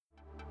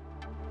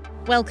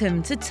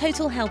Welcome to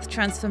Total Health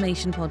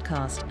Transformation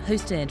Podcast,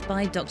 hosted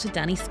by Dr.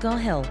 Danny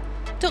Scarhill.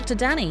 Dr.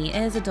 Danny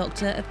is a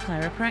doctor of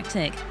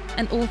chiropractic,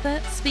 an author,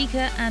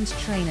 speaker, and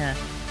trainer.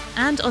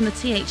 And on the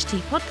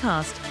THT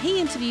podcast, he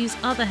interviews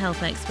other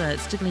health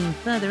experts to glean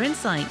further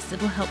insights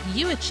that will help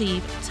you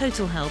achieve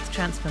total health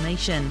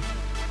transformation.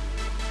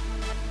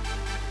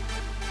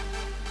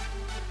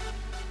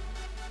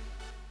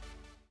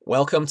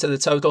 Welcome to the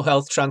Total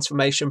Health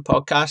Transformation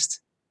Podcast.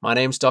 My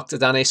name's Dr.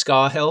 Danny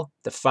Scarhill,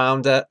 the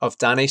founder of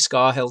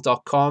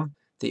DannyScarhill.com,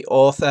 the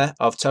author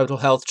of Total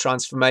Health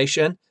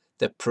Transformation,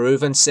 the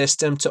proven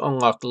system to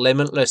unlock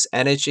limitless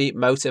energy,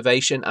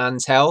 motivation,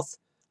 and health,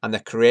 and the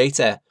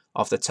creator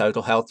of the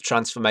Total Health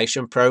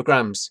Transformation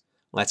programs.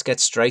 Let's get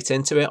straight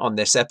into it on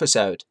this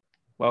episode.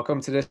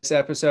 Welcome to this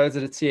episode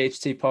of the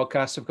THT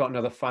Podcast. I've got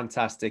another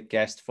fantastic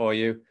guest for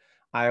you,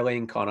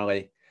 Eileen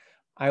Connolly.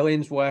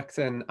 Eileen's worked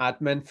in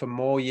admin for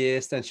more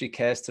years than she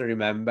cares to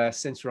remember,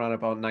 since around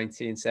about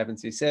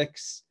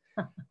 1976.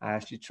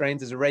 She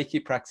trained as a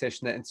Reiki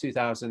practitioner in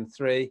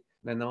 2003,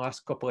 and in the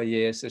last couple of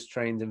years has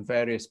trained in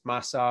various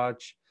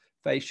massage,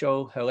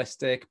 facial,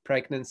 holistic,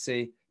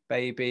 pregnancy,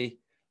 baby,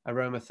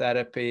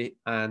 aromatherapy,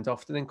 and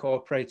often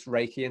incorporates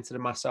Reiki into the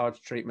massage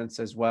treatments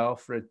as well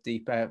for a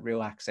deeper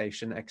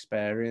relaxation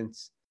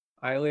experience.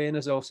 Eileen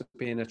has also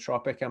been a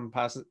Tropic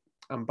ambassador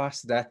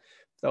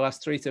for the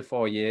last 3 to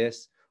 4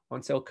 years.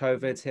 Until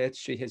COVID hit,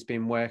 she has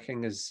been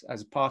working as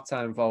a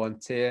part-time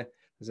volunteer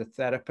as a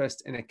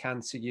therapist in a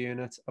cancer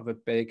unit of a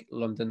big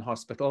London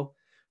hospital,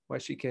 where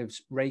she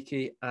gives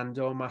Reiki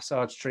and/or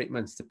massage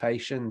treatments to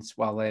patients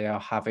while they are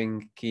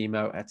having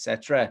chemo,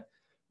 etc.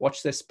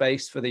 Watch this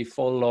space for the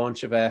full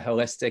launch of her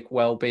holistic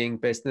well-being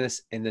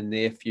business in the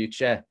near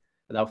future.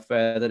 Without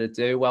further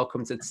ado,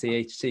 welcome to the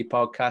THT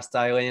Podcast,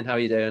 Eileen. How are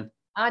you doing?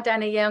 Hi,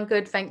 Danny. Yeah, I'm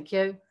good. Thank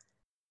you.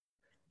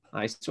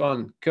 Nice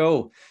one.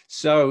 Cool.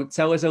 So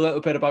tell us a little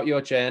bit about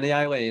your journey,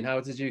 Eileen. How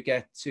did you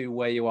get to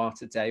where you are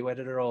today? Where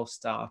did it all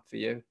start for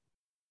you?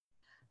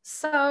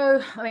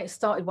 So, it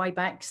started way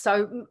back.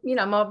 So,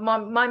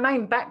 my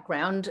main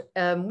background,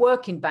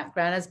 working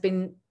background has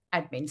been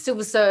admin,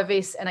 civil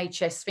service,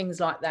 NHS,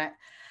 things like that.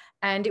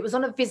 And it was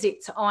on a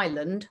visit to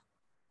Ireland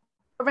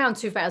around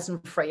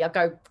 2003. I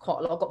go quite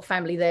a lot. I've got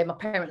family there. My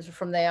parents were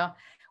from there.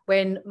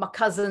 When my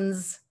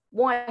cousin's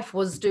wife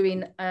was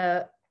doing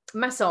a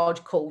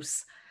massage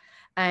course.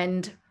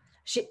 And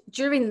she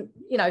was going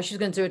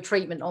to do a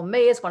treatment on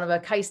me as one of her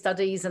case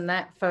studies and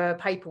that for her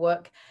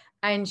paperwork.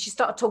 And she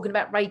started talking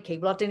about Reiki.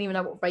 Well, I didn't even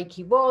know what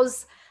Reiki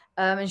was.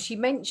 And she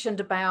mentioned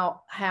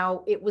about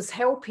how it was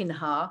helping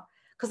her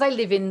because they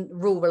live in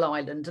rural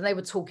Ireland, and she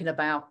was talking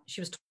about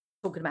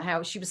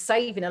how she was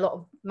saving a lot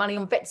of money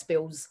on vet's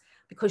bills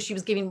because she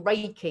was giving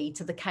Reiki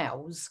to the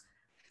cows.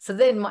 So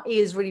then my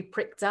ears really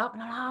pricked up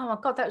and I'm like, oh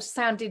my God, I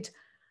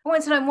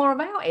wanted to know more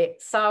about it.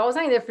 So I was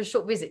only there for a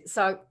short visit.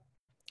 So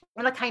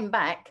when I came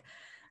back,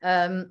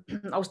 I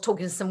was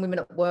talking to some women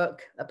at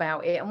work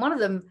about it. And one of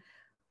them,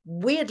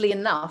 weirdly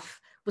enough,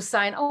 was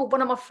saying, oh,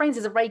 one of my friends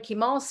is a Reiki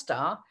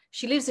master.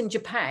 She lives in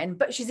Japan,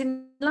 but she's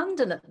in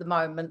London at the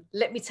moment.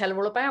 Let me tell her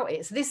all about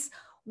it. So this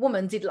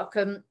woman did like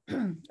a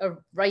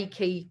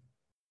Reiki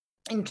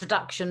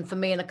introduction for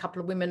me and a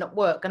couple of women at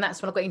work. And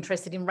that's when I got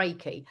interested in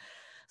Reiki.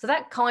 So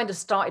that kind of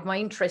started my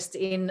interest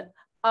in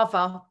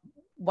other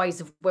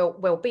ways of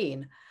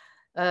well-being.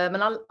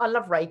 And I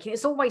love Reiki.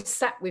 It's always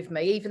sat with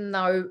me, even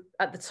though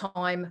at the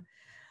time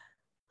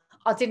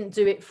I didn't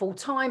do it full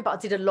time, but I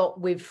did a lot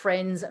with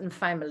friends and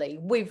family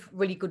with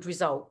really good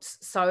results.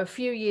 So a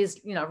few years,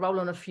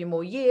 roll on a few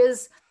more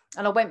years,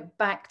 and I went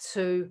back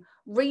to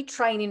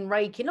retraining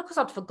Reiki, not because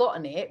I'd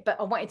forgotten it, but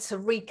I wanted to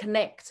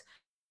reconnect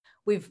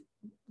with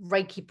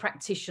Reiki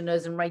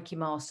practitioners and Reiki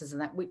masters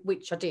and that,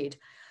 which I did.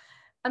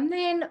 And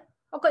then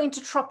I got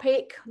into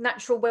Tropic,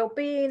 natural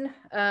well-being,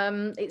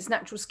 it's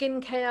natural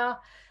skincare.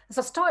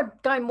 So I started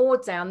going more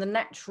down the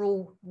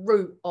natural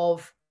route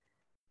of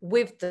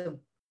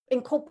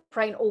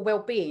incorporating all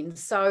well-being.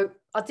 So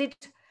I did,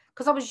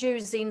 because I was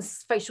using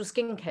facial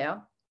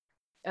skincare,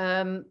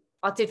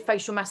 I did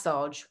facial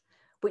massage,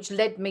 which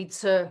led me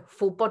to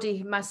full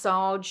body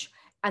massage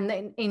and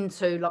then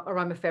into like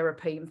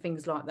aromatherapy and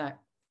things like that.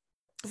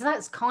 So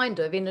that's kind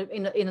of in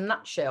a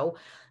nutshell,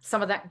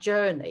 some of that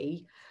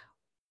journey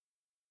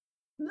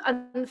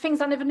and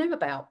things I never knew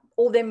about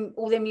all them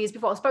years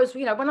before. I suppose,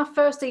 when I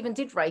first even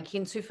did Reiki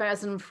in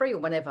 2003 or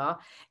whenever,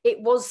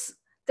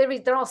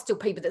 there are still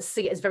people that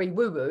see it as very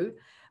woo-woo,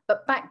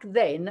 but back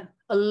then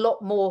a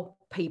lot more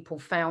people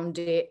found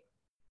it,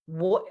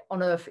 what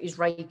on earth is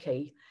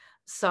Reiki?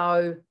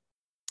 So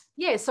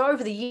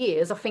over the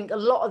years, I think a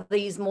lot of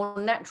these more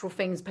natural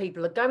things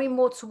people are going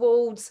more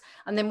towards,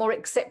 and they're more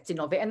accepting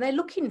of it, and a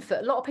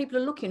lot of people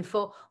are looking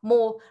for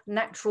more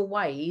natural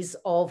ways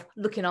of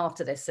looking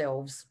after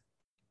themselves.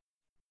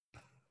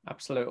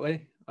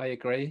 Absolutely. I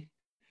agree.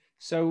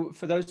 So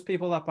for those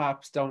people that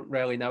perhaps don't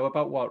really know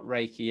about what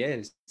Reiki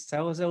is,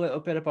 tell us a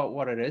little bit about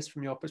what it is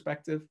from your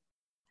perspective.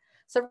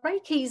 So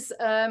Reiki's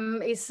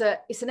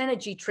it's an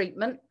energy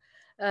treatment.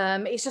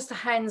 It's just a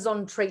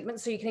hands-on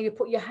treatment. So you can either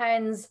put your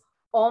hands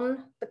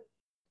on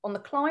on the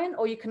client,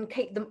 or you can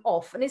keep them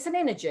off, and it's an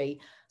energy.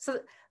 So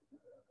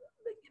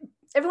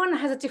everyone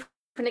has a different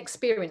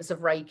experience of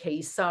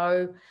Reiki.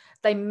 So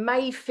they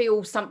may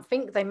feel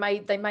something, they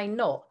may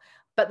not,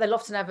 but they'll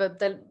often have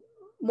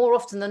more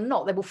often than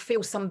not, they will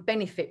feel some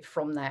benefit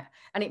from that.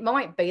 And it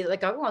might be that they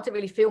go, oh, I didn't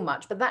really feel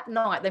much, but that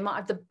night they might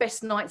have the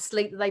best night's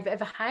sleep that they've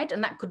ever had,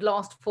 and that could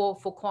last for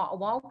quite a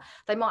while.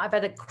 They might have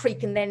had a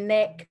creak in their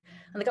neck,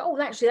 and they go,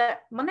 oh, actually,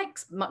 my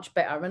neck's much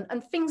better,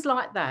 and things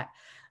like that.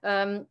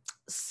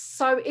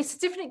 So it's a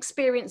different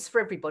experience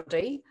for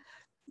everybody.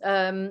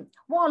 What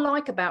I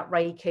like about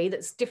Reiki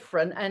that's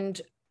different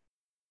and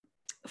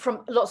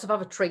from lots of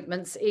other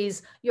treatments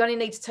is you only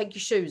need to take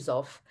your shoes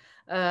off.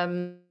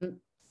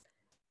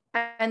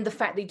 And the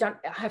fact that you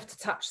don't have to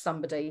touch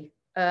somebody,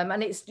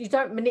 and you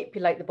don't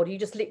manipulate the body, you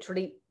just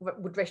literally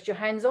would rest your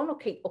hands on or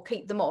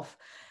keep them off.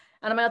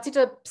 And I mean, I did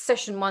a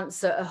session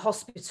once at a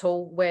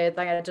hospital where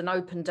they had an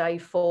open day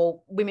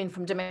for women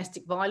from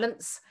domestic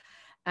violence,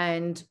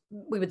 and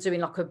we were doing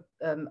like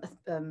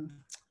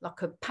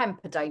a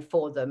pamper day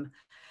for them.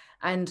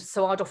 And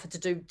so I'd offered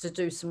to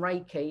do some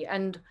Reiki,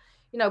 and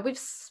you know,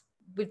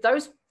 with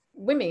those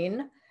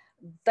women,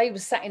 they were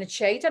sat in a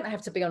chair. You don't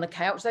have to be on a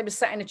couch. They were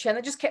sat in a chair and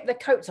they just kept their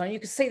coats on. You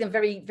could see them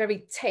very,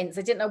 very tense.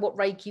 They didn't know what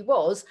Reiki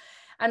was.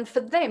 And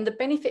for them, the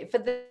benefit for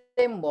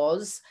them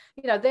was,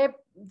 you know,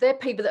 they're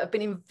people that have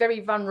been in very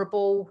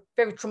vulnerable,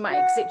 very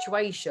traumatic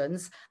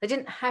situations. They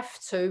didn't have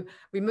to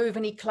remove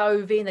any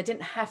clothing. They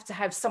didn't have to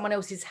have someone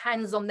else's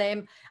hands on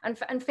them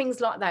and things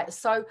like that.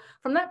 So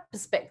from that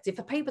perspective,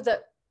 for people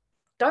that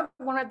don't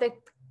want to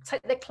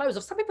take their clothes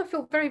off. Some people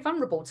feel very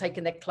vulnerable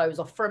taking their clothes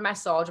off for a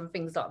massage and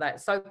things like that.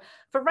 So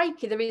for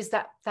Reiki, there is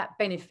that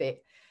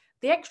benefit.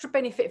 The extra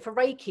benefit for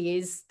Reiki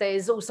is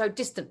there's also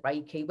distant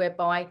Reiki,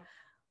 whereby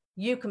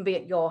you can be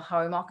at your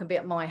home, I can be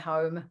at my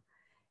home.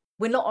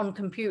 We're not on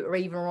computer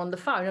even or on the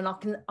phone, and I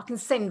can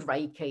send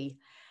Reiki.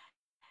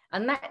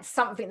 And that's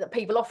something that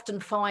people often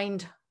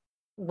find,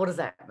 what does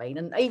that mean?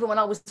 And even when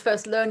I was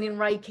first learning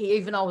Reiki,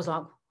 even I was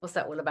like, what's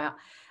that all about?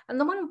 And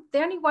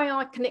the only way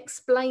I can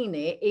explain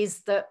it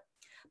is that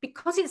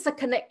because it's a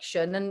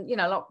connection, and you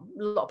know, a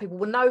lot of people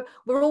will know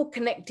we're all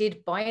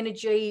connected by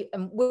energy,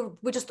 and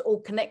we're just all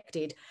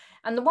connected.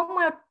 And the one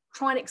way I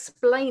try and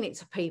explain it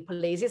to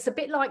people is it's a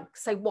bit like,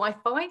 say,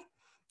 Wi-Fi.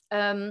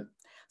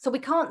 So we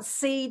can't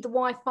see the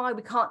Wi-Fi,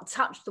 we can't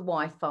touch the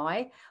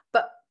Wi-Fi,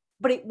 but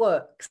it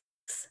works,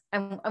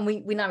 and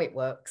we know it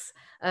works.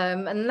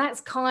 And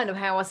that's kind of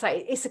how I say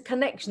it. It's a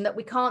connection that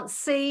we can't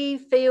see,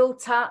 feel,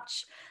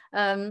 touch,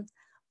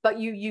 but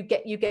you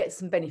get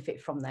some benefit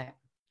from that.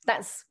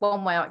 That's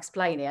one way I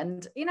explain it.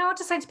 And, you know, I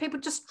just say to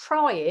people, just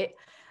try it,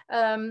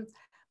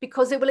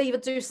 because it will either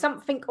do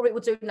something or it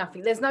will do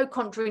nothing. There's no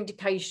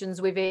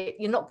contraindications with it.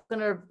 You're not going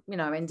to, you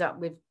know, end up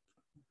with,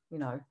 you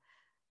know,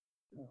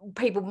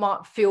 people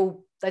might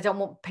feel they don't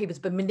want people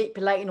to be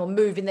manipulating or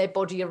moving their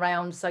body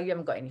around. So you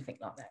haven't got anything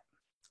like that.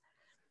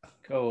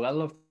 Cool. I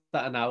love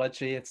that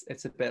analogy.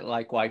 It's a bit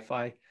like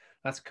Wi-Fi.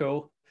 That's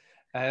cool.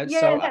 Yeah,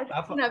 so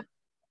you know,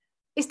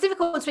 it's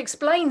difficult to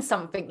explain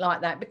something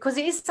like that because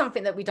it is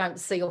something that we don't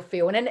see or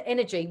feel, and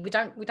energy, we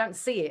don't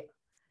see it.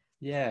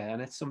 Yeah,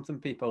 and it's something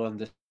people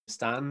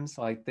understand.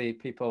 Like the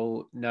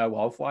people know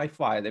of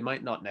Wi-Fi, they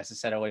might not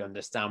necessarily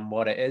understand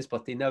what it is,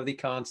 but they know they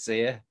can't see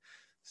it.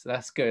 So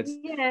that's good.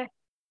 Yeah.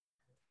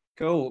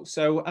 Cool.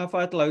 So I've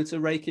had loads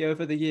of Reiki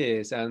over the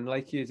years, and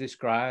like you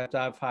described,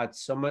 I've had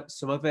some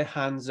of it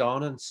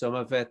hands-on and some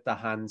of it the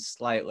hands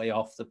slightly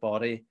off the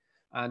body.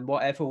 And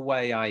whatever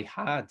way I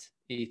had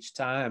each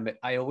time,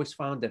 I always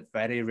found it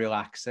very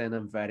relaxing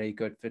and very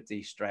good for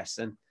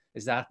de-stressing.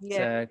 Is that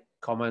a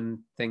common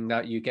thing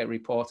that you get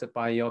reported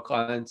by your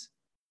clients?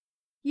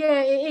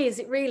 Yeah, it is.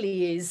 It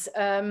really is.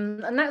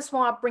 And that's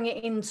why I bring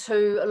it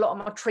into a lot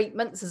of my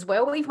treatments as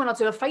well. Even when I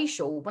do a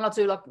facial, when I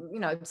do, like, you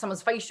know,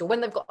 someone's facial,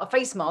 when they've got a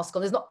face mask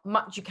on, there's not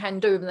much you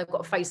can do when they've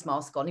got a face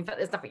mask on. In fact,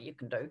 there's nothing you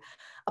can do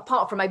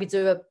apart from maybe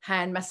do a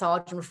hand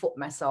massage and a foot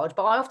massage.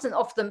 But I often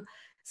offer them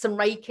some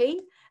Reiki,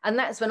 and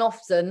that's when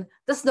often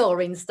the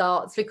snoring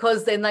starts,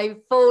 because then they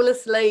fall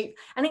asleep,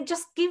 and it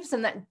just gives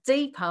them that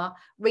deeper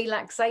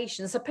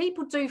relaxation. So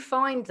people do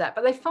find that,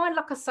 but they find,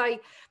 like I say,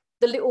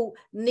 the little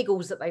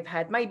niggles that they've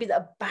had, maybe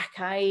that a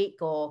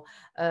backache or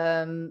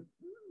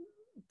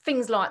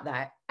things like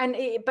that.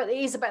 But it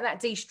is about that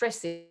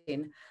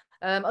de-stressing.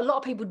 A lot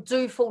of people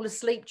do fall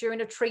asleep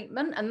during a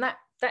treatment, and that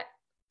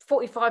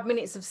 45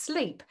 minutes of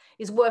sleep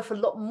is worth a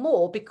lot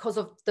more because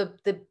of the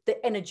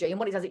energy, and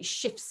what it does, it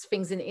shifts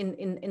things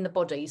in the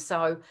body.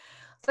 So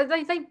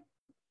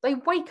they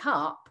wake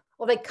up,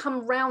 or they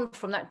come round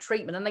from that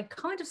treatment, and they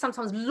kind of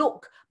sometimes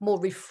look more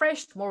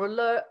refreshed, more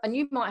alert. And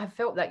you might have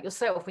felt that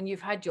yourself when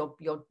you've had your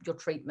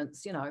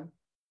treatments, you know.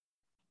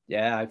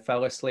 Yeah, I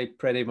fell asleep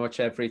pretty much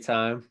every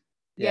time.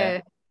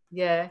 Yeah.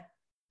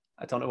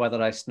 I don't know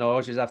whether I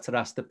snored. You just have to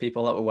ask the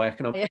people that were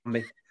working on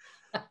me.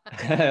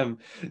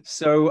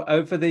 So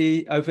over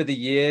the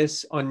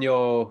years on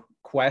your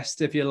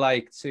quest, if you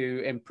like,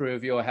 to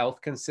improve your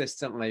health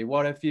consistently,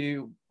 what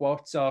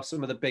are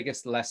some of the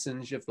biggest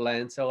lessons you've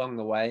learned along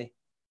the way?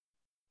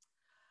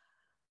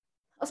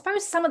 I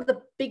suppose some of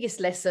the biggest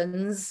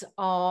lessons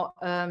are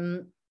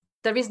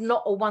there is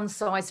not a one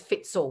size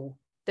fits all.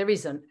 There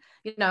isn't,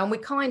 and we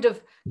kind of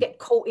get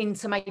caught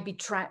into maybe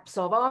traps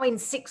of, in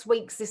 6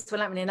 weeks, this will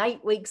happen in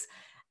 8 weeks.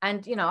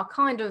 And, I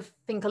kind of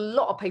think a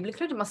lot of people,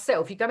 including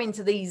myself, you go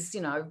into these,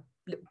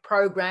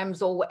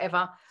 programs or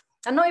whatever,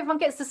 and not everyone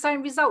gets the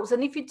same results.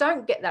 And if you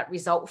don't get that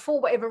result for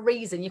whatever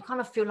reason, you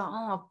kind of feel like,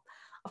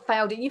 I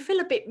failed it. You feel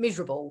a bit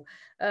miserable.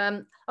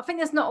 I think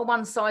there's not a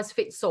one size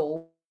fits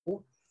all.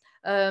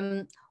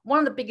 One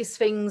of the biggest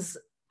things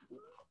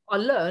I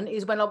learned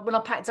is when I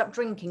packed up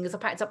drinking, because I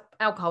packed up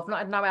alcohol. I've not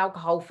had no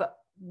alcohol for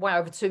way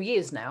over 2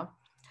 years now.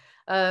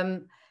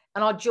 And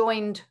I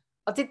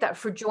did that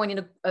through joining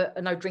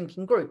a no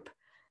drinking group.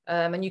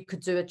 And you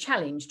could do a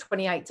challenge,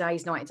 28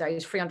 days, 90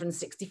 days,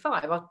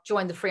 365. I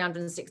joined the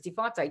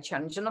 365-day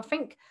challenge. And I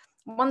think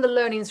one of the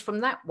learnings from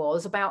that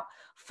was about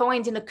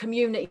finding a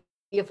community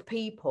of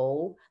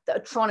people that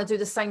are trying to do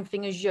the same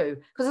thing as you.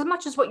 Because as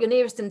much as what your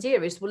nearest and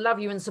dearest will love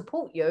you and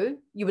support you,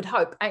 you would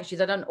hope, actually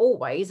they don't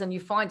always, and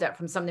you find out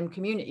from some of them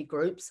community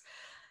groups,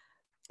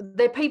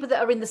 they're people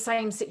that are in the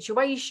same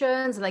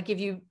situations and they give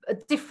you a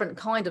different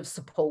kind of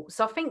support.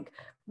 So I think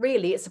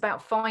really it's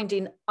about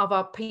finding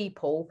other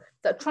people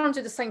that are trying to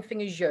do the same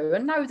thing as you,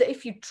 and know that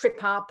if you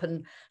trip up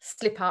and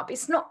slip up,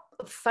 it's not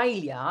a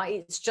failure.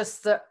 It's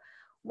just that,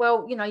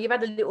 well, you've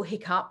had a little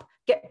hiccup,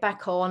 get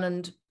back on,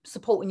 and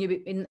supporting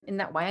you in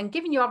that way, and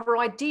giving you other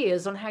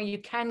ideas on how you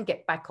can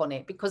get back on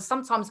it, because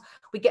sometimes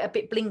we get a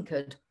bit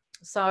blinkered.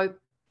 So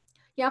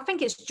yeah, I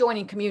think it's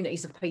joining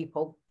communities of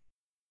people.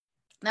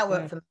 That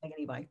worked for me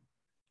anyway.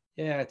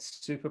 Yeah,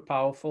 it's super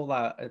powerful,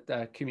 that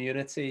a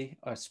community,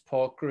 a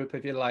support group,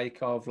 if you like,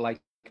 of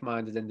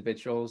like-minded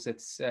individuals.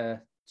 It's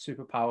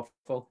super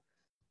powerful.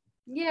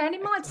 Yeah, and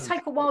it might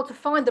take a while to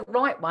find the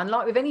right one,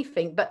 like with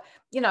anything. But,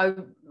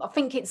 I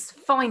think it's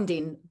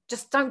finding,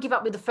 just don't give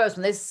up with the first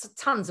one. There's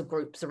tons of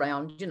groups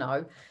around,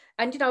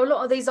 and, a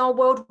lot of these are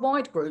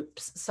worldwide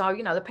groups. So,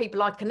 the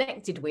people I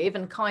connected with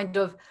and kind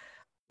of,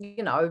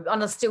 and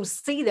I still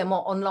see them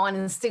online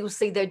and still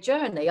see their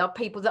journey, are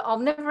people that I'll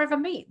never ever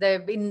meet.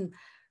 They're in,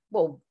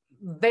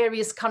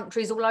 various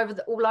countries all over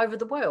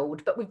the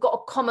world, but we've got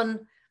a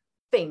common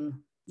thing,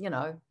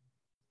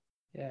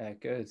 Yeah,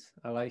 good.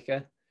 I like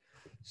it.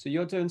 So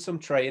you're doing some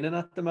training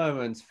at the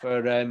moment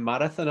for a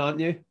marathon, aren't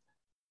you?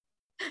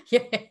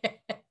 Yeah.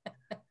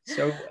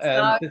 So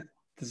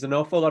there's an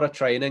awful lot of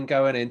training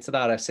going into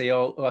that. I see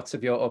lots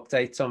of your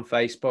updates on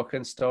Facebook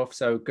and stuff.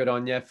 So good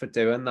on you for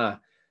doing that.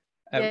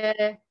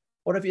 Yeah.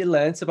 What have you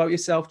learned about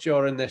yourself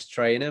during this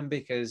training?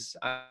 Because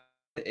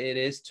it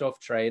is tough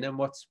training.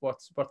 What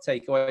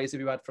takeaways have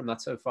you had from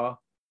that so far?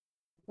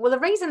 Well, the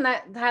reason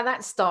how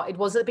that started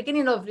was at the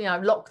beginning of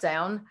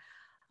lockdown.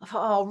 I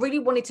thought, I really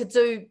wanted to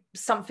do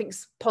something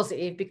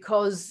positive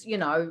because,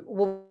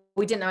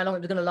 we didn't know how long it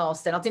was going to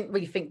last then. I didn't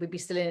really think we'd be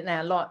still in it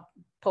now, like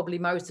probably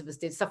most of us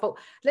did. So I thought,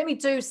 let me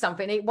do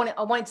something. I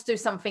wanted to do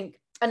something,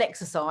 an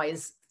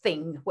exercise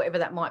thing, whatever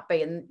that might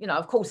be. And,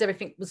 of course,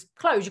 everything was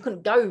closed. You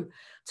couldn't go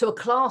to a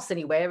class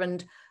anywhere.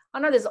 And I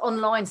know there's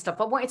online stuff.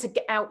 I wanted to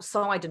get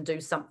outside and do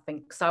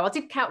something. So I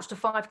did Couch to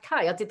 5K.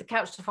 I did the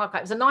Couch to 5K.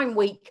 It was a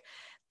 9-week,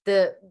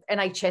 the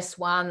NHS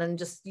one.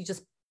 And you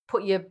just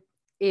put your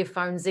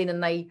earphones in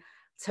and they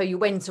tell you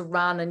when to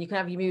run, and you can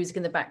have your music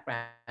in the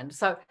background.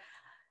 So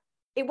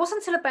it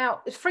wasn't until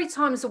about 3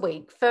 times a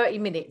week, 30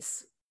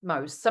 minutes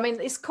most. I mean,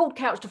 it's called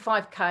Couch to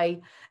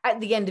 5K. At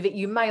the end of it,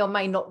 you may or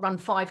may not run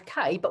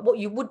 5K, but what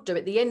you would do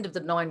at the end of the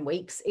 9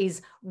 weeks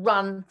is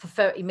run for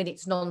 30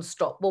 minutes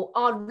non-stop. Well,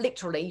 I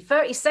literally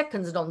 30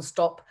 seconds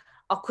non-stop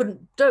I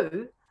couldn't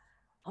do.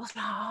 I was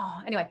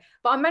like, anyway,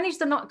 but I managed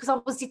the night because I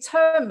was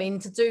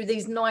determined to do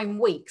these 9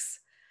 weeks.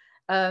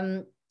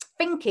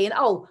 Thinking,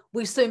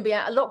 we'll soon be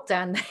out of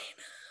lockdown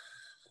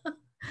then.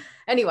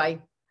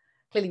 Anyway,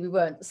 clearly we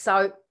weren't.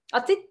 So I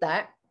did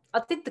that.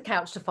 I did the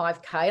Couch to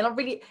 5K, and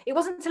it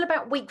wasn't until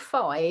about week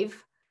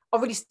 5, I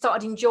really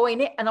started enjoying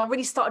it. And I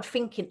really started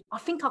thinking, I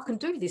think I can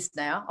do this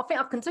now. I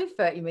think I can do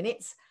 30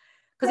 minutes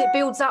because it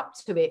builds up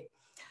to it.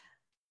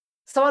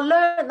 So I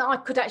learned that I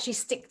could actually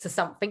stick to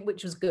something,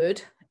 which was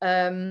good.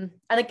 And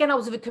again, I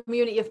was with a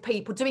community of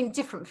people doing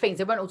different things.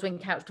 They weren't all doing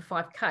Couch to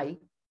 5K.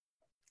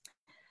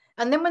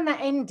 And then when that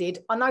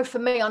ended, I know for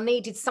me, I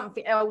needed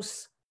something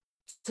else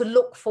to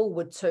look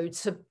forward to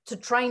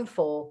train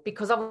for,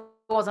 because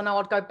otherwise I know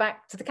I'd go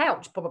back to the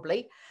couch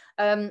probably.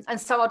 And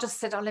so I just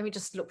said, let me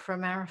just look for a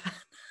marathon.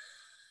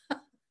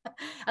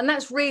 And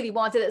that's really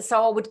why I did it.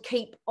 So I would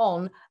keep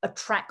on a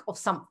track of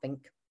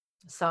something.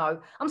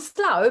 So I'm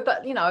slow,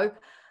 but, I've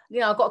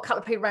got a couple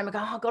of people around me go,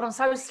 oh God, I'm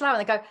so slow. And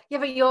they go, yeah,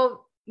 but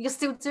you're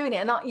still doing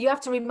it. And you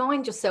have to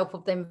remind yourself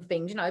of them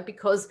things,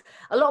 because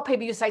a lot of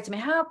people, you say to me,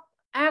 how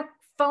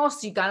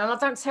fast are you going? And I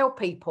don't tell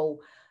people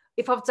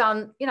if I've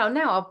done,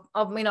 now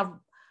I've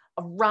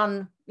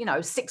run,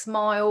 6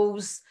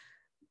 miles,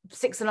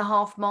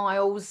 6.5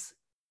 miles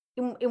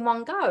in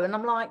one go. And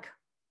I'm like,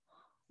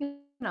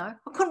 I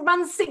couldn't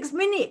run 6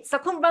 minutes. I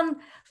couldn't run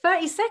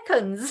 30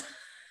 seconds.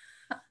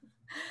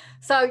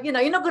 So, you know,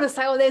 you're not going to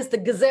say, oh, there's the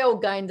gazelle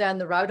going down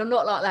the road. I'm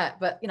not like that,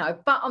 but, you know,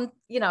 but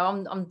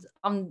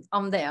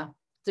I'm there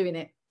doing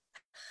it.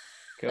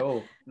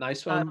 Cool.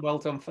 Nice one. Well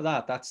done for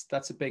that.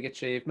 That's a big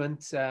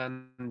achievement.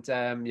 And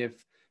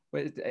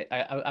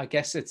I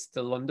guess it's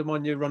the London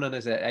one you're running.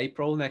 Is it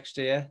April next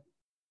year?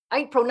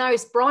 April, no,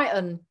 it's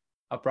Brighton.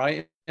 Oh,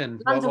 Brighton.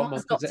 London What one's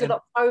month not is it till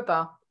in?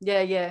 October.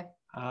 Yeah.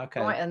 Okay.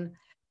 Brighton.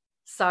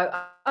 So,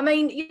 I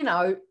mean, you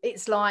know,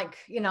 it's like,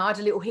 you know, I had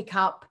a little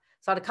hiccup.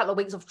 So I had a couple of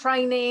weeks of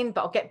training,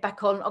 but I'll get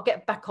back on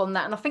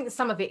that. And I think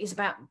some of it is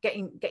about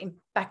getting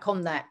back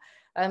on that.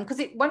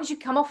 Because once you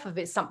come off of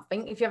it,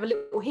 something, if you have a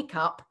little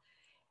hiccup,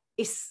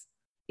 if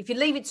you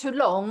leave it too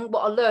long,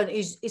 what I learned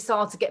is it's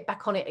hard to get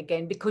back on it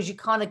again, because you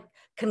kind of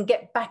can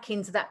get back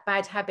into that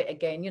bad habit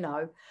again, you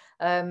know.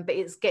 But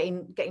it's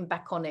getting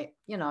back on it,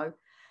 you know.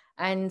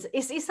 And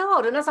it's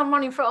hard. And as I'm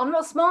running through, I'm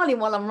not smiling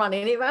while I'm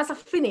running. As I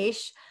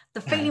finish, the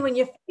feeling when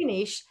you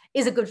finish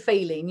is a good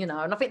feeling, you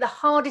know. And I think the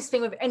hardest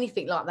thing with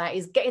anything like that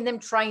is getting them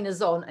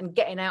trainers on and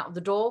getting out of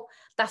the door.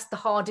 That's the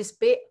hardest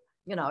bit,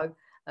 you know.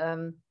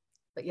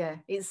 But yeah,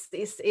 it's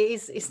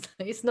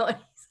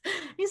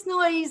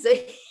not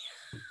easy.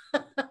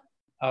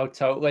 Oh,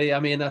 totally. I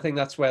mean, I think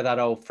that's where that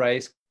old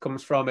phrase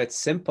comes from. It's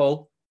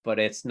simple, but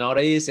it's not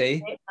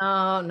easy.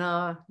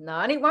 No.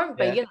 And it won't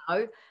be, you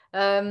know.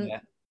 Yeah.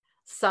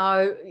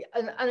 So,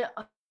 and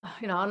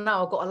you know, I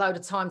know I've got a load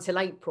of time till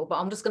April, but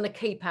I'm just going to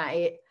keep at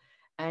it,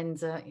 and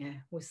yeah,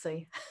 we'll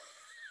see.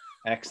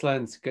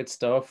 Excellent, good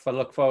stuff. I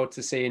look forward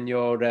to seeing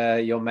your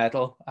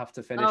medal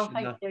after finishing. Oh,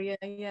 thank you.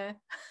 Yeah.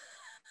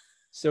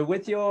 So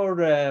with your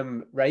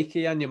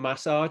Reiki and your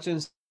massage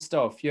and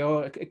stuff,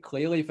 you're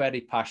clearly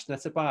very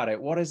passionate about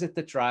it. What is it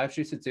that drives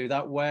you to do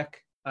that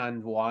work,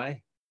 and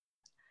why?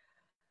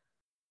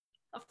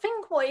 I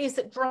think what it is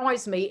that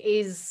drives me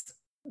is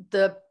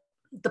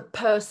the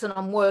person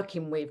I'm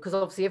working with, because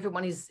obviously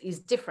everyone is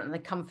different and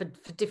they come for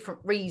different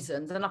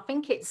reasons. And I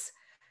think it's,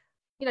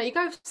 you know, you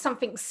go for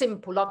something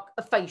simple like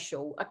a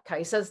facial.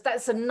 Okay, so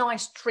that's a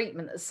nice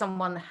treatment that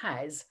someone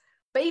has.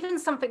 But even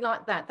something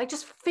like that, they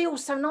just feel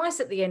so nice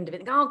at the end of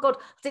it. They go, oh God,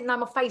 I didn't know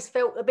my face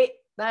felt a bit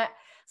that.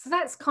 So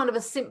that's kind of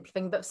a simple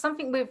thing, but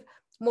something with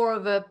more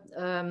of a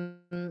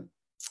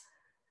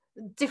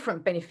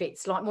different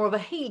benefits, like more of a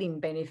healing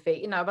benefit.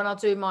 You know, when I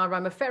do my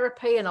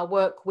aromatherapy and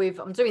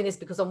I'm doing this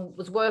because I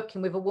was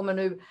working with a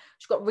woman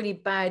she's got really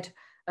bad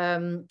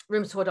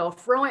rheumatoid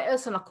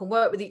arthritis, and I can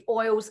work with the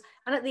oils,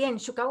 and at the end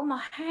she'll go, oh,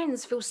 my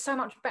hands feel so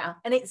much better.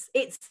 And it's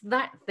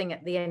that thing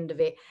at the end of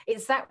it.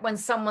 It's that when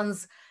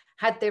someone's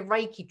had their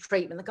Reiki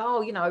treatment, they go,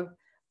 oh, you know,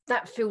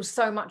 that feels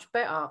so much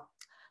better.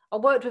 I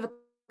worked with a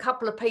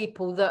couple of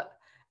people that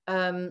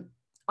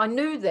I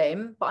knew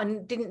them, but I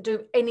didn't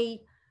do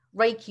any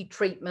Reiki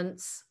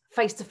treatments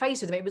face to face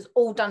with them. It was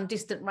all done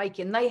distant Reiki,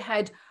 and they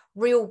had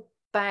real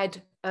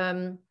bad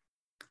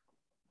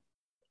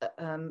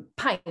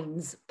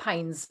pains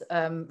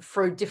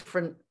through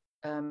different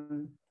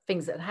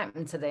things that had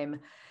happened to them.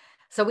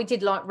 So we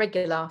did like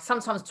regular,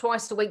 sometimes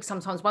twice a week,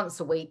 sometimes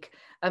once a week,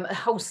 a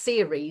whole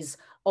series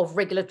of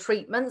regular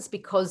treatments,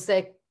 because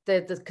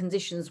the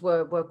conditions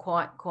were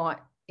quite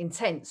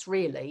intense,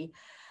 really.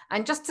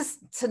 And just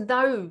to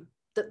know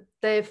that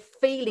they're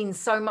feeling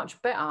so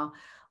much better.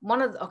 I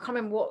can't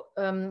remember what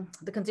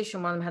the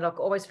condition one of them had. I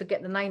always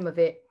forget the name of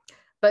it,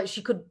 but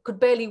she could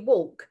barely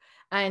walk,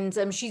 and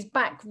she's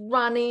back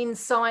running,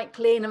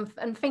 cycling,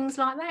 and things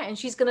like that. And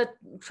she's going to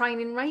train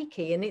in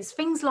Reiki, and it's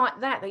things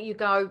like that you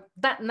go,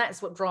 and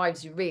that's what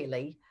drives you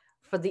really,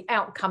 for the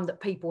outcome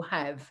that people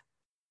have.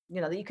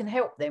 You know, that you can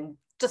help them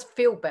just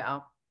feel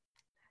better.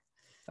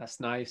 That's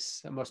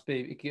nice. It must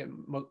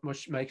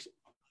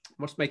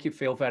make you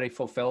feel very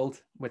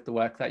fulfilled with the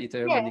work that you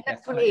do. Yeah, when you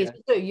that's get what it is.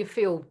 You do. You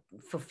feel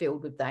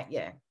fulfilled with that.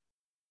 Yeah.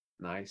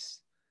 Nice.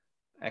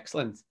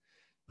 Excellent.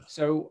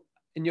 So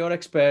in your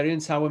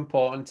experience, how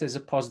important is a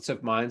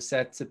positive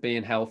mindset to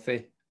being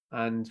healthy?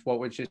 And what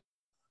would you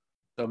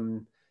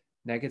some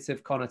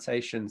negative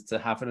connotations to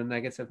having a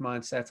negative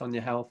mindset on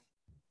your health?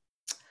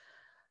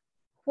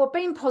 Well,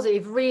 being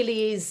positive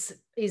really is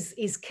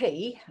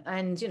key.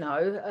 And, you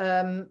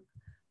know,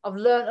 I've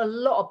learned a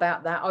lot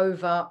about that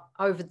over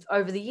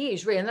the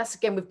years, really. And that's,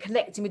 again, with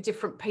connecting with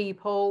different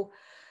people.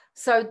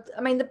 So,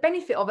 I mean, the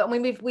benefit of it, I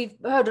mean, we've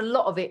heard a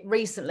lot of it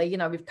recently, you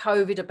know, with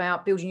COVID,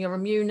 about building your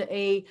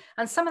immunity.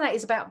 And some of that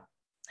is about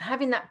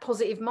having that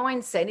positive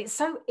mindset. It's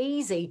so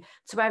easy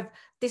to have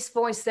this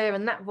voice there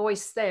and that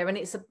voice there. And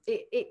it's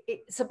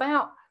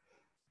about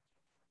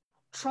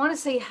trying to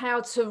see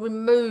how to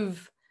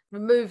remove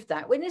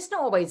that, when it's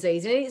not always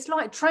easy. It's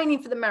like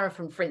training for the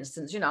marathon, for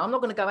instance. You know, I'm not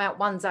going to go out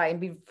one day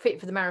and be fit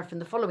for the marathon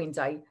the following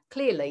day,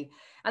 clearly.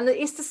 And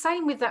it's the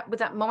same with that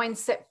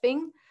mindset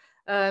thing.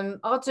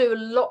 I do a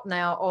lot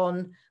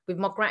now with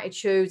my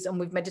gratitudes and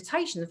with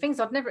meditation, the things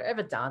I've never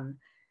ever done.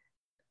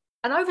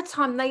 And over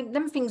time,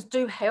 them things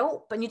do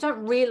help, and you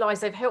don't realize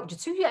they've helped you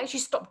till you actually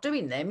stop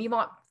doing them. You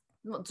might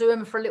not do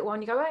them for a little while,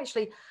 and you go,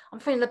 actually, I'm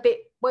feeling a bit.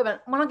 Wait a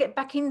minute. When I get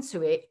back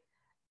into it,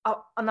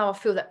 I know I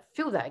feel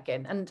that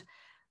again, and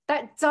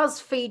that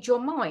does feed your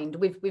mind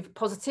with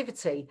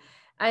positivity.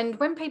 And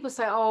when people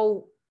say,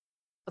 oh,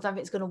 I don't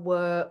think it's going to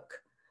work,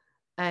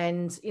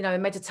 and, you know,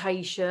 in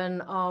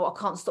meditation, oh, I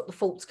can't stop the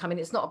thoughts coming.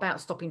 It's not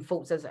about stopping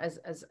thoughts,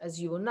 as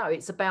you will know.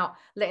 It's about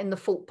letting the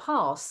thought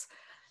pass.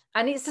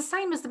 And it's the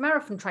same as the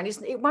marathon training.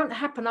 It won't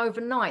happen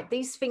overnight.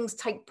 These things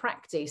take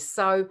practice.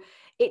 So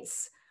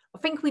I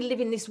think we live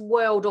in this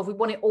world of we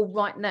want it all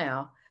right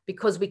now,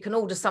 because we can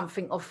order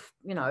something off,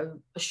 you know,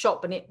 a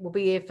shop, and it will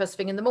be here first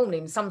thing in the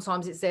morning.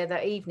 Sometimes it's there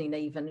that evening,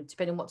 even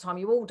depending on what time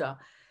you order.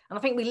 And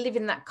I think we live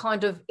in that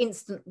kind of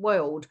instant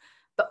world,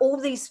 but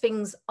all these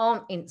things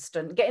aren't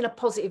instant. Getting a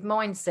positive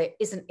mindset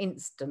isn't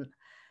instant.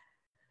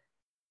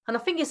 And I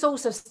think it's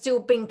also still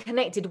being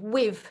connected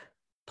with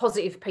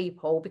positive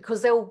people,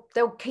 because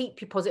they'll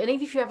keep you positive. And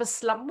even if you have a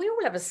slump, we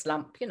all have a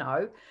slump, you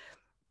know,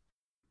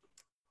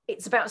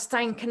 it's about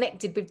staying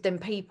connected with them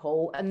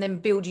people and then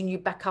building you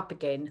back up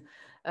again.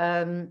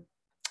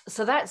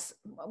 So that's,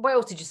 what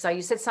else did you say?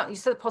 You said something, you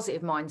said a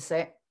positive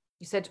mindset.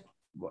 You said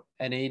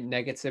any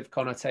negative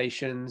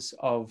connotations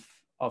of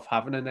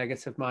having a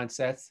negative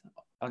mindset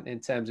in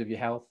terms of your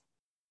health?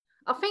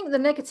 I think the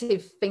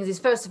negative things is,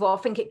 first of all,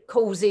 I think it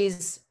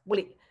causes,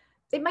 well,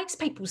 it makes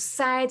people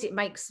sad, it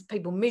makes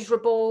people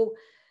miserable,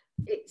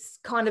 it's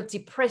kind of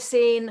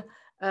depressing,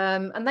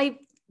 and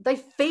they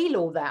feel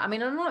all that. I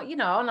mean, I'm not, you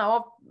know, I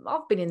know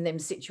I've been in them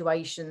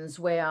situations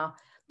where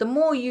the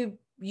more you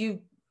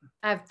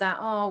have that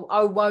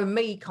oh woe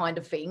me kind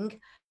of thing,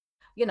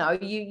 you know,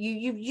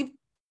 you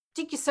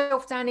dig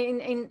yourself down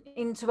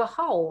into a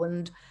hole,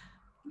 and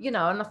you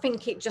know, and I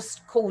think it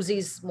just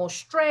causes more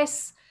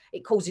stress.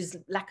 It causes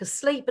lack of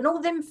sleep, and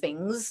all them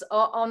things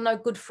are no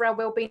good for our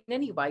well-being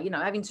anyway. You know,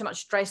 having too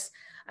much stress,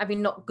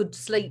 having not good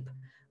sleep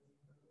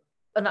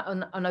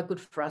are no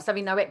good for us.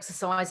 Having no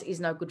exercise is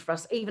no good for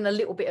us. Even a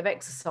little bit of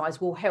exercise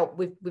will help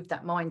with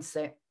that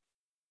mindset.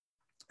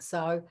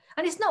 So,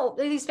 and it's not,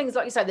 these things,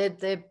 like you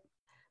say,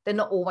 they're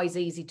not always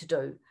easy to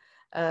do,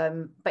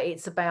 but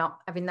it's about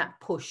having that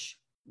push,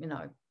 you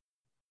know.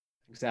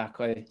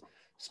 Exactly.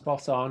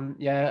 Spot on.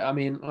 Yeah, I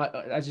mean,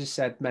 as you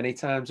said many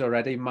times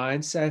already,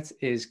 mindset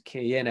is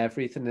key in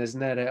everything,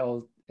 isn't it?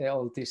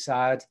 It'll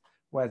decide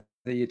whether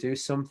you do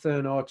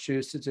something or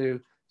choose to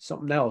do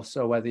something else,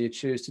 or whether you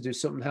choose to do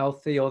something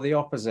healthy or the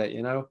opposite,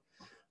 you know.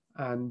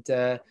 And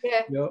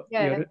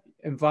your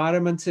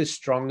environment is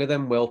stronger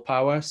than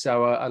willpower.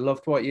 So I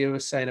loved what you were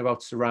saying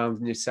about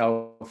surrounding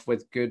yourself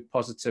with good,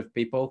 positive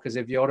people, because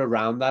if you're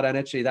around that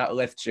energy, that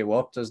lifts you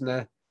up, doesn't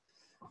it?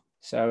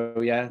 So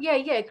yeah,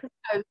 because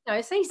you know,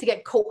 it's easy to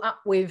get caught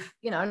up with,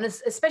 you know, and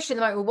especially in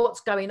the moment with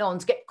what's going on,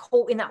 to get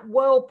caught in that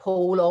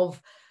whirlpool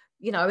of,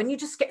 you know, and you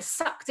just get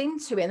sucked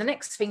into it, and the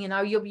next thing you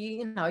know, you're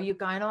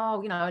going,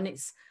 oh, you know, and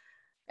it's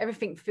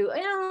everything feels,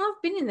 you know,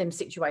 I've been in them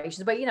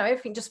situations, but you know,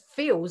 everything just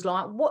feels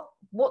like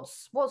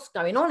what's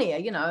going on here,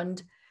 you know,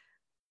 and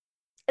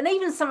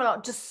even something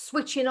like just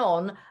switching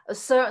on a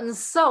certain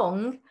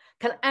song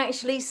can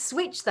actually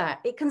switch that.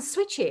 It can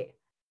switch it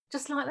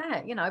just like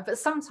that, you know, but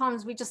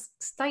sometimes we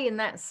just stay in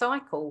that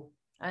cycle,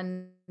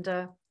 and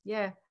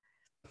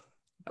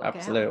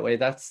absolutely.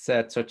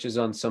 That touches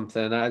on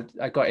something.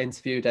 I got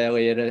interviewed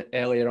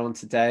earlier on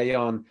today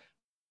on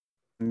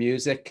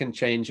music can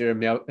change your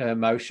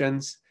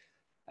emotions.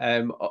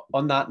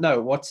 On that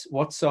note,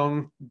 what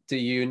song do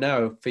you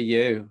know for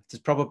you? There's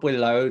probably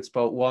loads,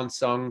 but one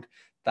song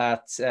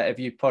that if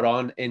you put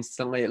on,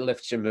 instantly it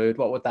lifts your mood.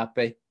 What would that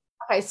be?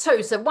 Okay, so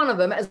one of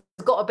them has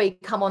got to be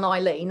 "Come On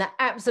Eileen." That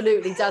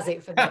absolutely does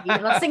it for me.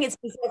 And I sing it to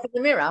myself in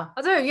the mirror.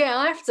 I do, yeah,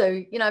 I have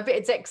to, you know, a bit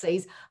of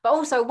Dexys. But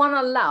also one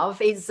I love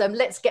is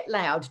 "Let's Get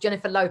Loud,"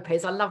 Jennifer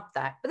Lopez. I love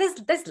that. But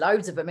there's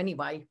loads of them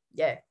anyway.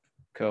 Yeah.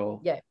 Cool.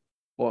 Yeah.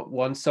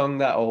 One song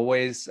that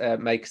always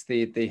makes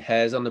the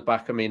hairs on the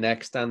back of my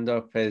neck stand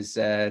up is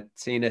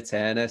Tina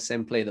Turner,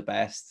 "Simply the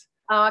Best."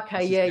 Oh,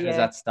 okay, yeah.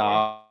 That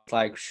start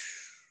like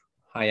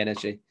high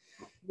energy.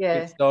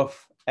 Yeah. Good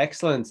stuff.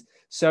 Excellent.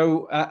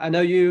 So I know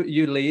you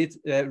read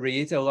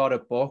a lot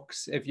of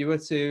books. If you were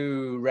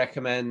to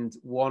recommend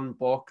one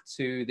book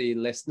to the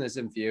listeners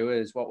and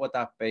viewers, what would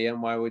that be,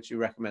 and why would you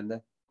recommend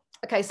it?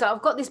 Okay, so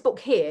I've got this book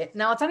here.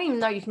 Now, I don't even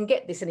know you can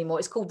get this anymore.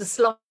 It's called The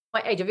Slight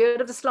Edge. Have you heard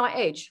of The Slight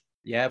Edge?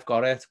 Yeah, I've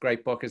got it.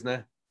 Great book, isn't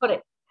it? Got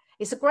it.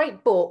 It's a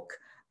great book.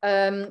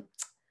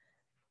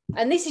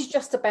 And this is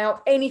just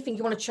about anything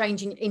you want to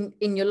change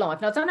in your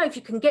life. Now, I don't know if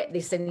you can get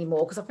this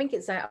anymore, because I think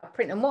it's out of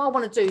print. And what I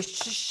want to do is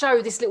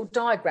show this little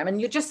diagram. And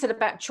you just said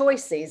about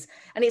choices,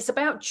 and it's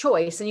about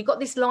choice. And you've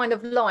got this line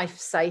of life,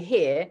 say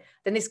here,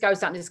 then this goes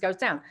down, this goes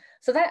down.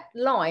 So that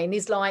line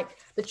is like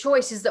the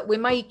choices that we're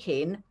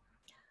making,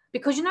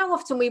 because, you know,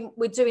 often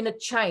we're doing a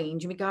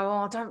change and we go,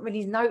 oh, I don't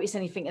really notice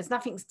anything.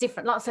 Nothing's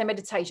different. Like I say,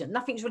 meditation,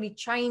 nothing's really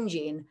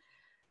changing.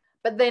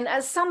 But then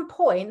at some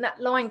point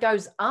that line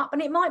goes up,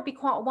 and it might be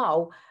quite a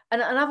while.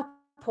 And at another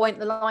point,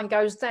 the line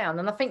goes down.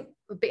 And I think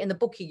a bit in the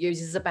book he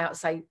uses is about,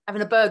 say,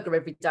 having a burger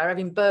every day, or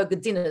having burger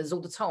dinners all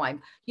the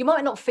time. You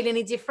might not feel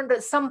any different, but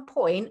at some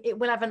point it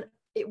will have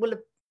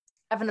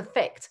an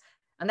effect,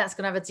 and that's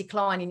going to have a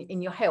decline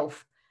in your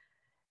health.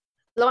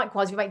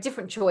 Likewise, if you make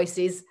different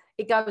choices,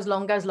 it goes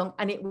long,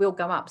 and it will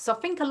go up. So I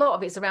think a lot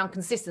of it's around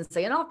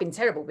consistency, and I've been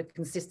terrible with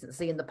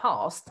consistency in the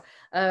past.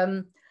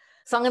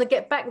 So I'm going to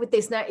get back with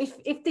this now.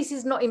 If this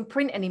is not in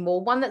print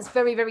anymore, one that's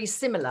very, very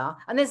similar,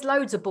 and there's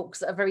loads of books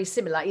that are very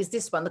similar, is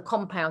this one, The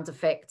Compound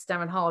Effect,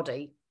 Darren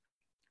Hardy.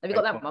 Have you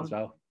got that one? As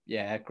well?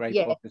 Yeah, great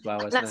book as well.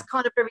 Isn't that's it?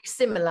 kind of very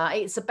similar.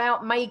 It's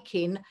about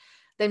making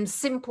them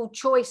simple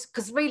choice,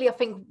 because really I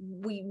think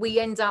we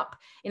end up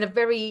in a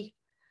very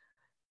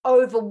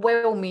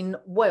overwhelming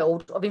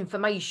world of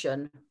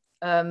information.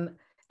 And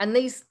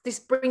they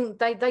just bring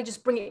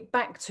it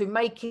back to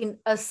making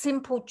a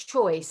simple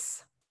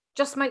choice.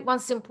 Just make one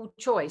simple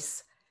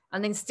choice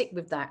and then stick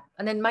with that,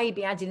 and then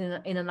maybe add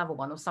in another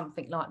one or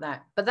something like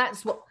that. But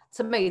that's what,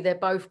 to me, they're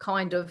both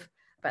kind of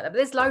about that. But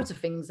there's loads of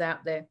things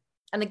out there.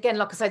 And again,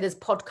 like I say, there's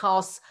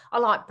podcasts. I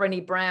like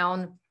Brené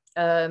Brown,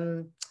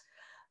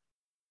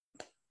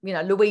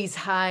 Louise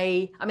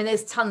Hay. I mean,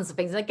 there's tons of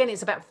things. And again,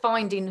 it's about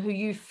finding who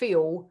you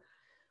feel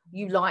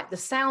you like the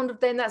sound of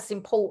them. That's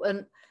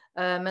important.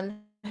 And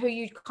who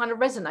you kind of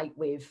resonate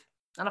with.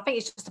 And I think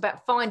it's just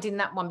about finding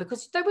that one,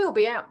 because they will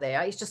be out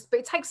there. But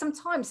it takes some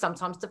time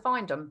sometimes to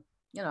find them,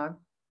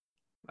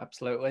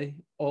 Absolutely.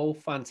 All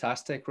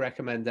fantastic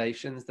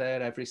recommendations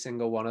there, every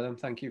single one of them.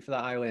 Thank you for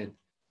that, Eileen.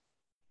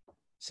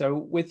 So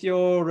with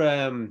your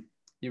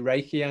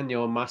Reiki and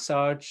your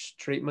massage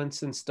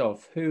treatments and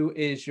stuff, who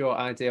is your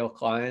ideal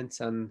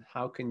client and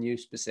how can you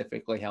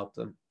specifically help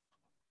them?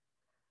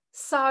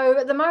 So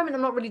at the moment,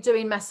 I'm not really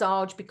doing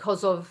massage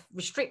because of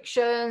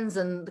restrictions,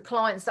 and the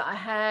clients that I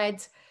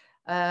had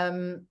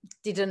don't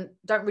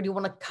really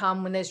want to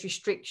come when there's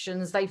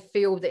restrictions. They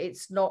feel that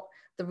it's not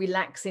the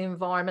relaxing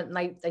environment,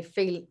 and they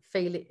feel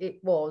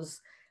it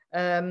was.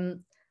 So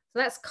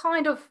that's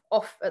kind of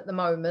off at the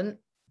moment.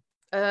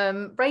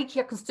 Reiki,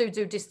 I can still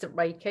do distant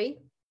Reiki.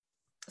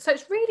 So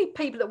it's really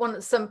people that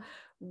want some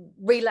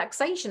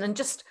relaxation, and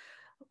just,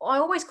 I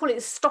always call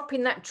it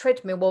stopping that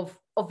treadmill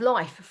of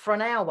life for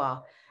an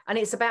hour. And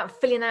it's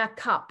about filling our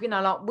cup,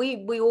 like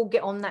we all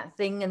get on that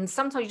thing, and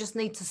sometimes you just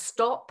need to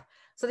stop.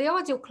 So the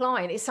ideal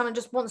client is someone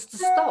just wants to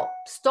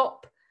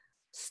stop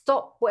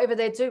whatever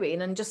they're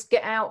doing and just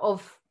get out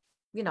of,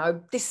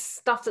 this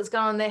stuff that's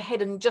going on in their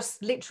head, and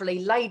just literally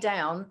lay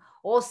down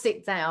or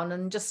sit down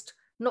and just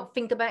not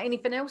think about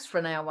anything else for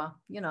an hour,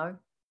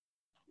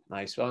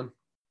 Nice one.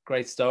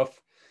 Great stuff.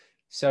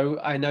 So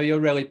I know you're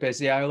really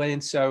busy,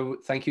 Eileen. So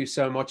thank you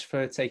so much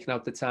for taking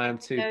out the time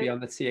to be on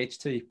the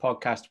THT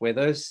podcast with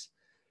us.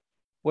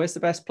 Where's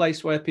the best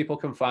place where people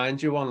can find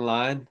you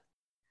online?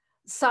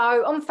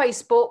 So on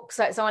Facebook,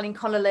 so it's Eileen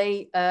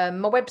Connolly. My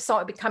website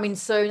will be coming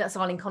soon. That's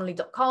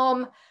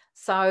eileenconnolly.com.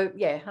 So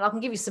yeah, and I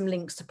can give you some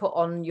links to put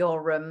on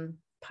your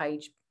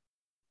page.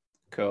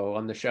 Cool.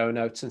 On the show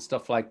notes and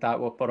stuff like that,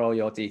 we'll put all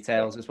your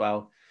details as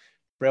well.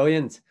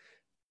 Brilliant.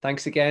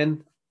 Thanks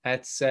again.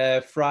 It's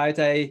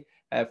Friday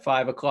at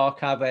 5:00.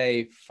 Have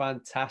a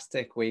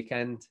fantastic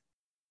weekend.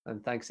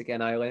 And thanks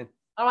again, Eileen.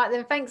 All right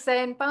then. Thanks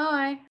then.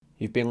 Bye.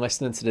 You've been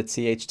listening to the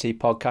THT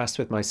podcast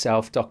with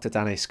myself, Dr.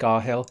 Danny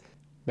Scarhill.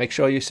 Make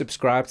sure you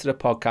subscribe to the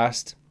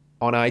podcast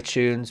on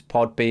iTunes,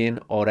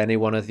 Podbean, or any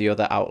one of the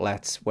other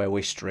outlets where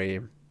we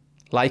stream.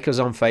 Like us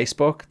on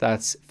Facebook.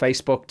 That's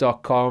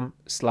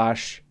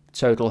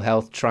facebook.com/Total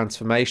Health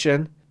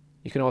Transformation.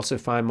 You can also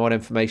find more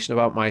information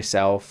about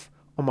myself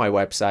on my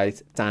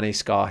website,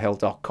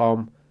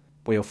 dannyscarhill.com,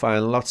 where you'll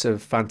find lots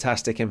of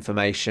fantastic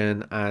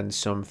information and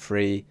some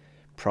free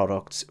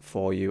products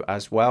for you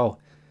as well.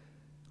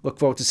 Look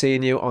forward to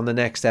seeing you on the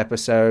next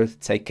episode.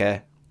 Take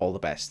care. All the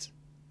best.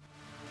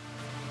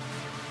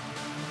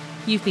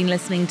 You've been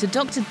listening to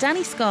Dr.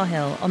 Danny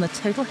Scarhill on the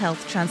Total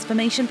Health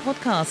Transformation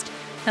podcast,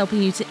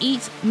 helping you to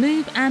eat,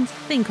 move, and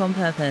think on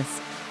purpose.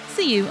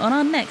 See you on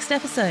our next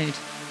episode.